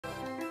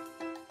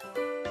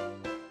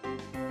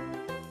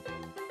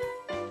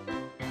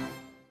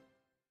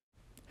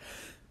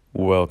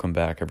Welcome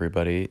back,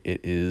 everybody.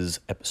 It is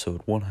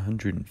episode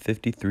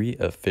 153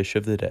 of Fish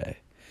of the Day.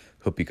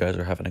 Hope you guys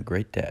are having a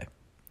great day.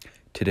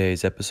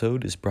 Today's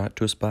episode is brought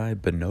to us by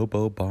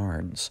Bonobo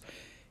Barnes,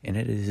 and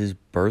it is his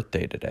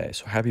birthday today,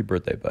 so happy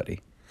birthday, buddy.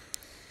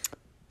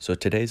 So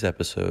today's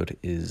episode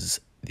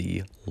is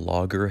the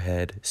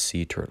Loggerhead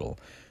sea turtle,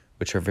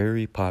 which are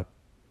very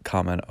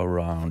common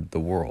around the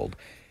world.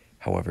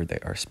 However, they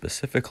are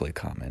specifically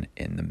common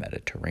in the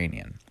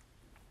Mediterranean.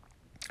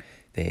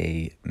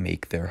 They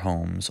make their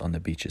homes on the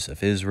beaches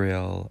of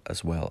Israel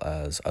as well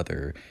as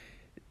other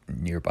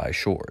nearby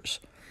shores.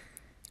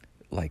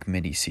 Like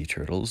many sea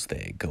turtles,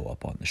 they go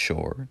up on the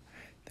shore,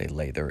 they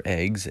lay their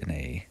eggs in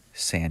a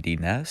sandy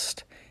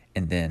nest,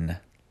 and then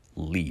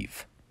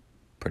leave,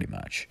 pretty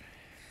much.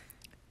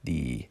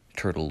 The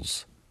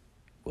turtles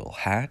will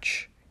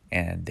hatch,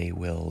 and they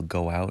will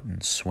go out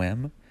and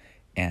swim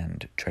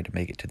and try to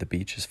make it to the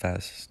beach as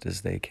fast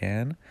as they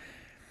can.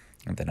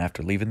 And then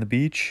after leaving the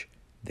beach,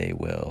 they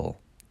will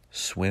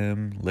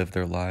swim, live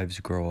their lives,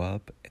 grow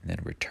up, and then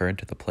return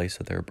to the place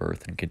of their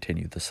birth and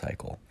continue the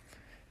cycle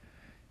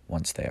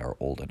once they are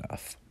old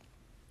enough.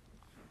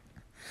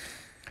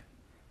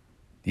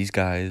 These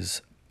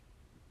guys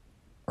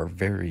are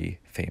very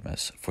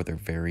famous for their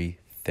very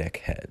thick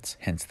heads,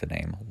 hence the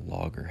name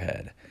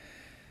Loggerhead.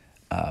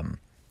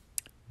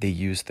 They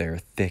use their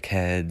thick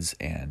heads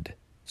and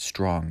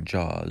strong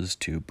jaws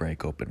to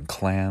break open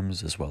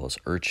clams as well as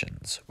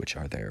urchins, which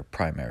are their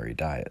primary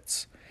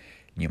diets.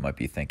 You might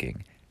be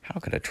thinking, how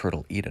could a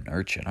turtle eat an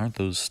urchin? Aren't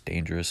those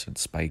dangerous and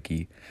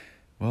spiky?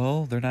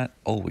 Well, they're not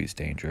always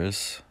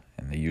dangerous,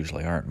 and they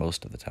usually aren't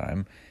most of the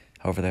time.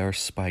 However, they are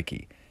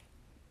spiky.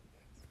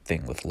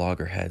 Thing with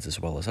loggerheads as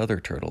well as other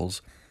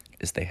turtles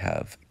is they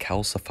have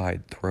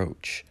calcified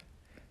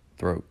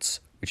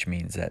throats, which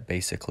means that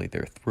basically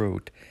their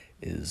throat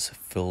is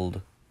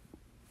filled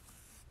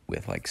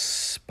with like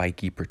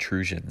spiky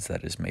protrusions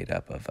that is made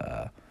up of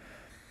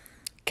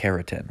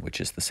keratin,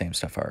 which is the same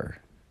stuff our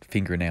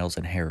fingernails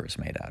and hair is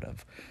made out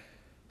of.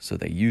 So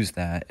they use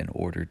that in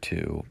order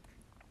to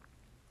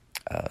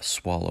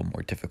swallow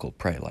more difficult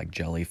prey like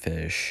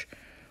jellyfish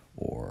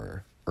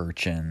or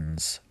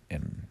urchins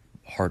and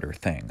harder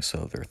things,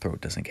 so their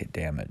throat doesn't get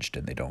damaged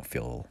and they don't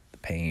feel the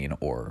pain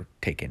or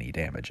take any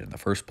damage in the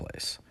first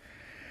place.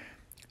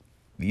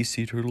 These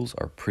sea turtles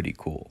are pretty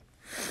cool.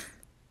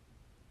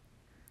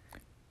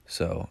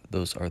 So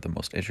those are the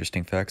most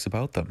interesting facts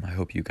about them. I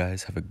hope you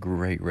guys have a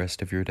great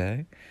rest of your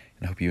day,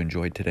 and I hope you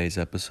enjoyed today's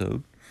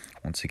episode.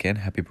 Once again,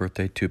 happy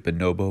birthday to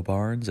Bonobo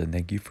Barnes, and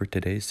thank you for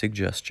today's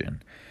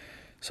suggestion.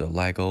 So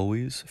like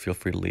always, feel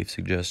free to leave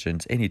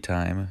suggestions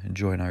anytime,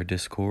 join our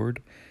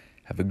Discord.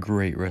 Have a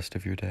great rest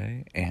of your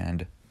day,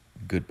 and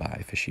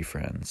goodbye, fishy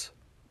friends.